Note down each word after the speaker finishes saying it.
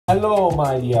Hello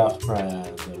my dear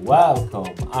friend, welcome,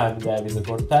 I'm David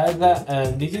Cortez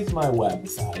and this is my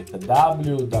website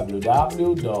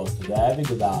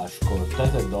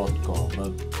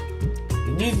www.david-cortez.com.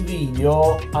 In this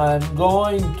video I'm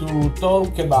going to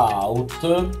talk about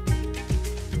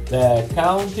the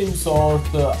counting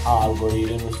sort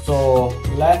algorithm, so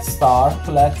let's start,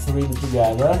 let's read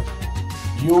together.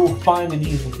 You find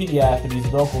this PDF, this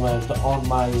document on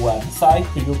my website.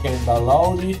 You can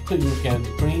download it, you can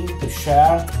print,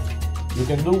 share, you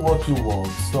can do what you want.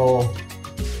 So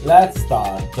let's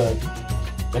start.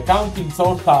 The counting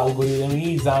sort algorithm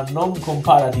is a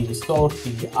non-comparative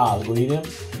sorting algorithm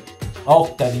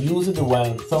often used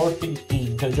when sorting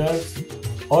integers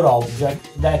or objects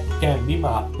that can be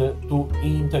mapped to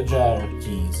integer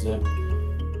keys.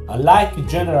 Unlike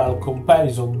general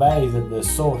comparison-based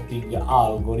sorting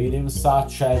algorithms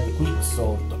such as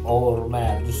quicksort or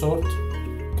merge sort,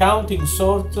 counting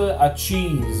sort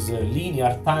achieves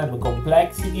linear time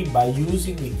complexity by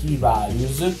using key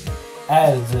values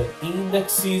as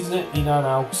indexes in an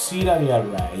auxiliary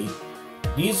array.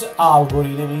 This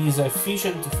algorithm is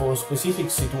efficient for specific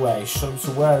situations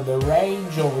where the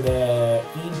range of the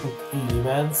input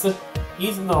elements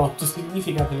is not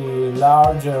significantly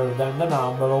larger than the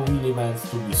number of elements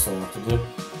to be sorted.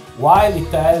 While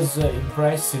it has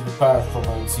impressive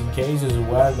performance in cases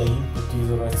where the input is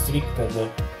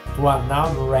restricted to a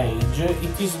known range,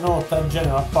 it is not a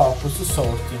general-purpose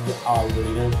sorting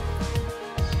algorithm.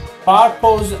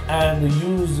 Purpose and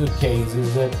use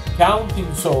cases.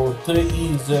 Counting sort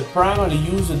is primarily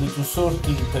used to sort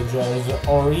integers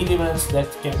or elements that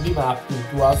can be mapped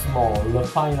to a small,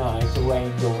 finite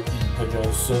range of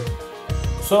integers.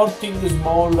 Sorting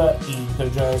small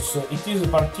integers. It is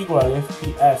particularly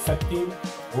effective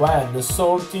when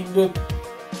sorting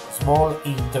small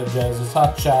integers,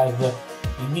 such as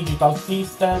in digital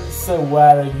systems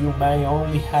where you may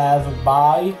only have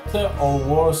byte or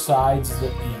word-sized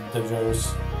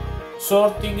integers.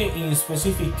 Sorting in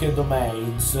specific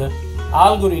domains.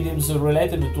 Algorithms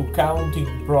related to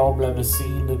counting problems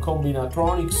in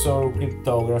combinatorics or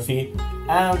cryptography,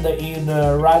 and in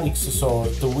radix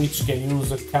sort, which can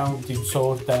use counting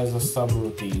sort as a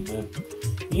subroutine.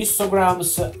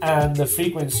 Histograms and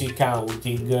frequency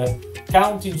counting.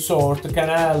 Counting sort can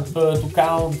help to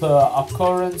count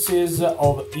occurrences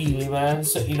of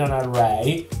elements in an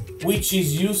array, which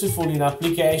is useful in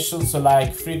applications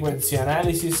like frequency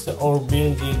analysis or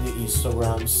building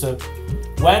histograms.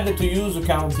 When to use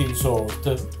counting sort?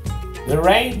 The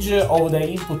range of the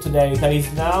input data is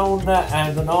known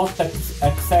and not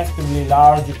excessively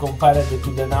large compared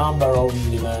to the number of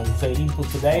elements.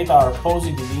 Input data are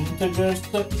positive integers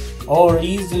or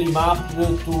easily mapped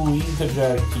to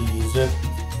integer keys.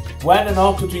 When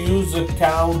not to use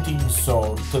counting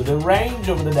sort, the range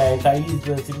of the data is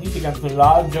significantly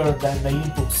larger than the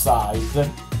input size,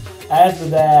 as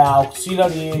the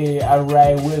auxiliary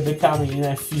array will become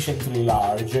inefficiently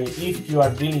large if you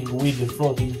are dealing with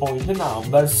floating point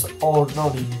numbers or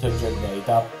non-integer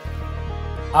data.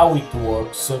 How it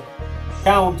works?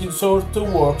 Counting sort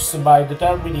works by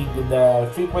determining the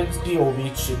frequency of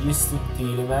each distinct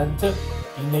element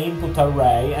in the input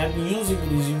array and using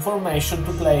this information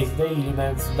to place the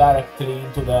elements directly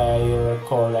into their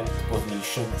correct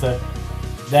positions.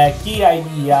 The key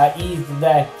idea is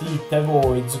that it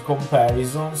avoids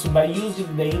comparisons by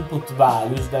using the input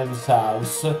values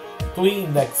themselves to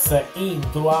index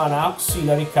into an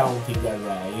auxiliary counting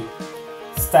array.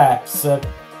 Steps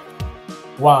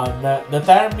 1.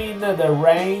 Determine the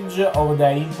range of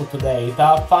the input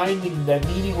data, finding the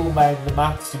minimum and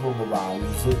maximum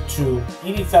values. 2.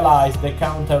 Initialize the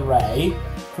count array.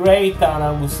 Create an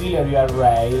auxiliary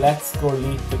array, let's call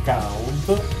it count,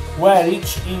 where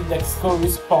each index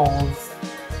corresponds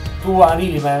to an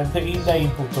element in the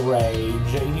input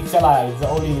range. Initialize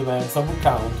all elements of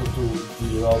count to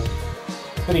 0.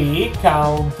 3.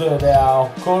 Count the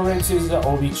occurrences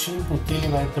of each input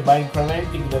element by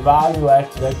incrementing the value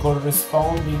at the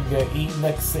corresponding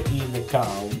index in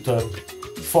count.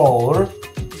 4.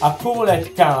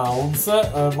 Accumulate counts.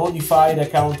 Modify the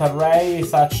count array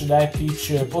such that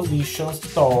each position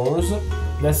stores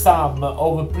the sum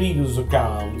of previous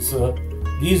counts.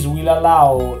 This will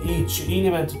allow each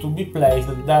element to be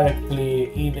placed directly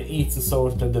in its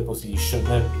sorted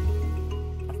position.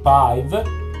 5.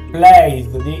 Place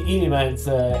the elements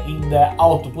in the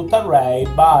output array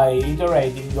by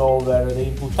iterating over the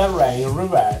input array in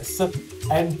reverse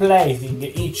and placing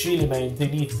each element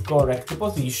in its correct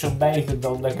position based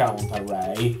on the count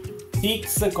array.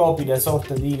 6. Copy the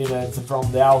sorted elements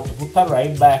from the output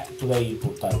array back to the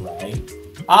input array.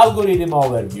 Algorithm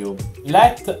overview.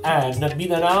 Let n be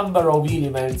the number of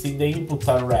elements in the input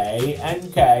array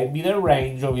and k be the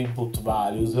range of input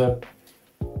values.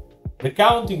 The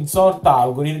counting sort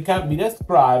algorithm can be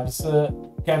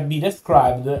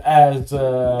described as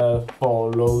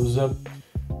follows.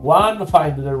 1.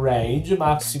 Find the range,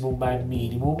 maximum and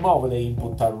minimum of the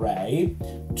input array.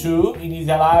 2.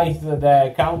 Initialize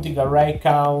the counting array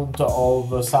count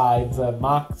of size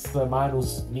max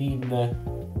minus min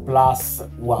plus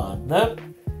 1.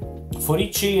 For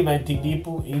each element in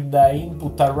the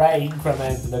input array,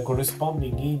 increment the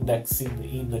corresponding index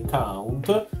in count.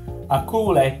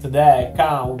 Accumulate the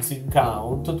counts in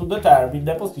count to determine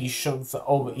the positions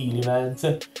of elements.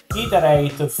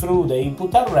 Iterate through the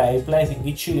input array, placing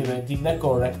each element in the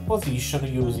correct position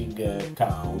using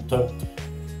count.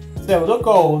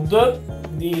 Pseudocode.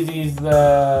 This is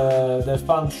the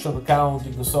function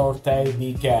counting sort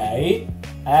ABK.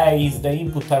 A is the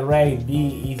input array,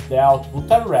 B is the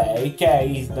output array,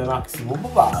 K is the maximum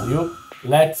value.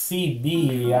 Let C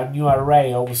be a new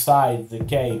array of size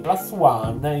k plus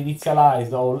 1,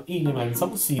 initialize all elements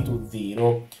of C to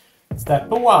 0. Step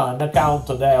 1. Count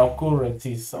the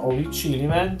occurrences of each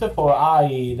element for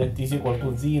I that is equal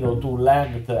to 0 to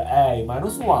length A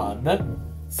minus 1.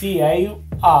 Cai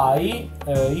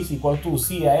is equal to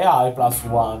Cai plus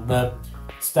 1.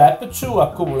 Step 2.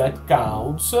 Accumulate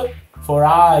counts for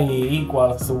I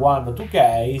equals 1 to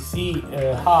k, Ci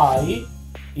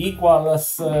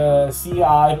equals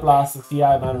Ci plus Ci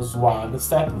minus 1.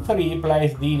 Step 3.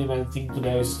 Place the elements into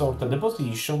the sorted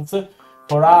positions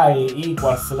for I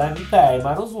equals length A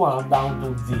minus 1 down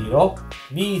to 0.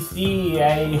 B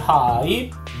Ci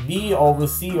high, B of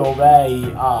C of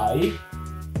I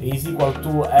is equal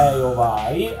to A of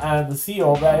I, and C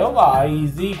of A of I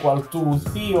is equal to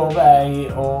C of A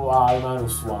of I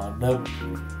minus 1.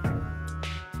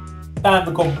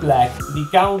 Time complexity.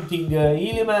 Counting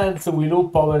elements, we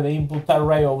loop over the input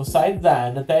array of size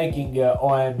n, taking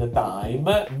on time.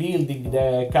 Building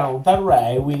the count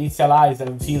array, we initialize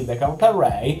and fill the count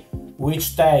array,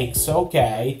 which takes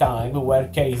time, where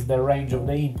k is the range of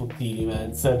the input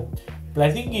elements.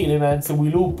 Placing elements,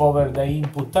 we loop over the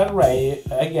input array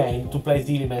again to place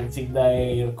elements in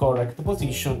their correct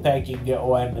position, taking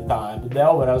on time. The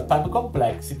overall time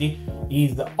complexity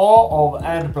is O of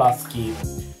n plus k.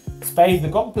 Space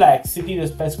complexity. The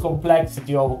space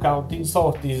complexity of counting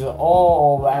sort is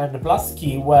O of n plus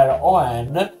k, where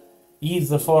On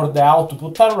is for the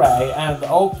output array and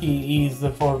OK is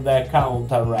for the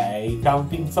count array.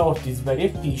 Counting sort is very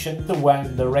efficient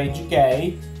when the range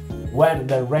k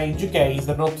is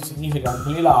not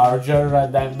significantly larger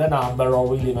than the number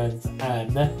of elements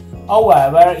n.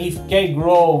 However, if k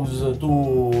grows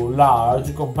too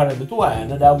large compared to n,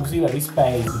 the auxiliary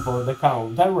space for the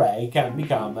count array can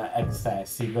become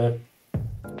excessive.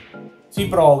 C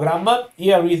program.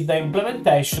 Here is the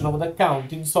implementation of the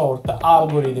counting sort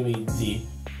algorithm in C.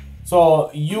 So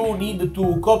you need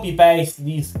to copy paste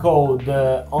this code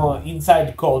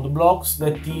inside code blocks,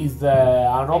 that is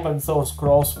an open source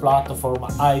cross-platform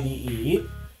IDE,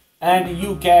 and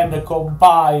you can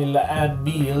compile and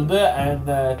build and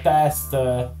test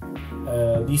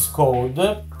this code.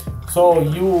 So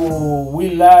you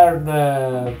will learn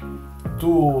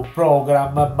to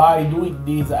program by doing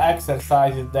these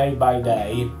exercises day by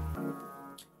day.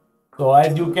 So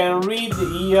as you can read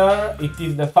here, it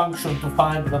is the function to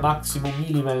find the maximum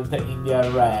element in the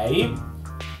array,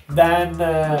 then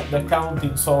the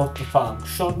counting sort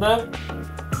function.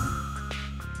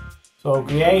 So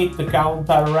create the count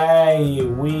array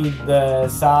with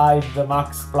size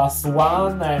max plus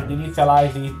 1 and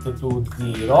initialize it to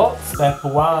 0. Step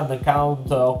 1, count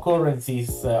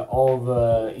occurrences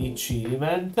of each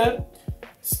element.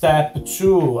 Step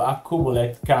 2,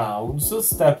 accumulate counts.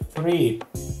 Step 3,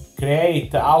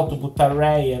 create output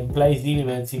array and place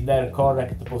elements in their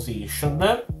correct position.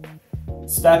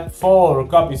 Step 4,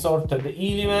 copy sorted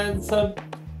elements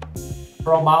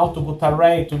from output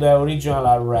array to the original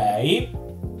array,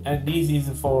 and this is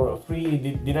for free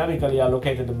dynamically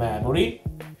allocated memory.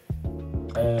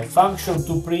 Function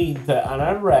to print an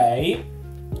array,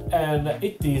 and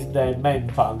it is the main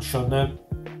function.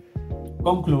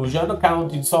 Conclusion.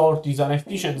 Counting sort is an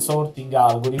efficient sorting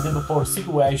algorithm for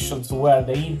situations where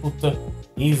the input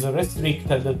is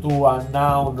restricted to a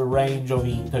known range of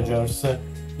integers.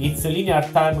 Its linear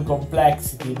time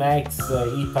complexity makes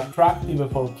it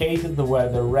attractive for cases where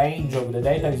the range of the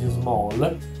data is small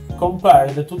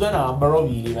compared to the number of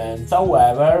elements.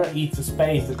 However, its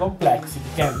space complexity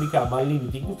can become a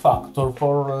limiting factor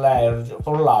for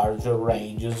larger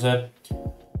ranges.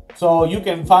 So you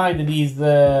can find this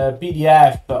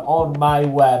PDF on my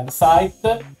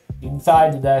website.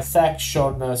 inside the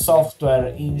section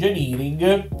software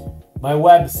engineering. My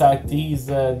website is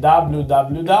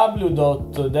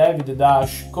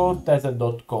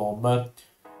www.david-cortese.com,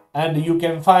 and you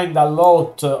can find a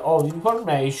lot of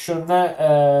information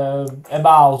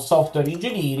about software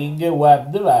engineering,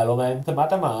 web development,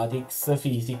 mathematics,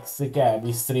 physics,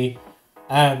 chemistry,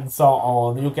 and so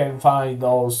on. You can find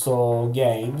also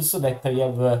games that I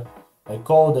have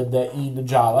coded in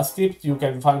JavaScript. You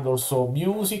can find also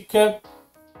music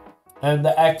and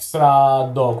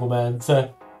extra documents.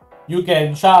 You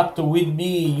can chat with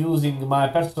me using my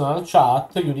personal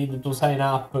chat. You need to sign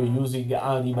up using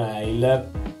an email.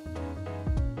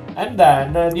 And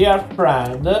then, dear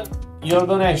friend, your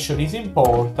donation is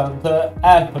important.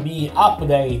 Help me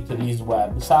update this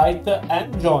website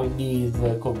and join this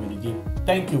community.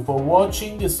 Thank you for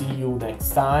watching. See you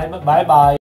next time. Bye bye.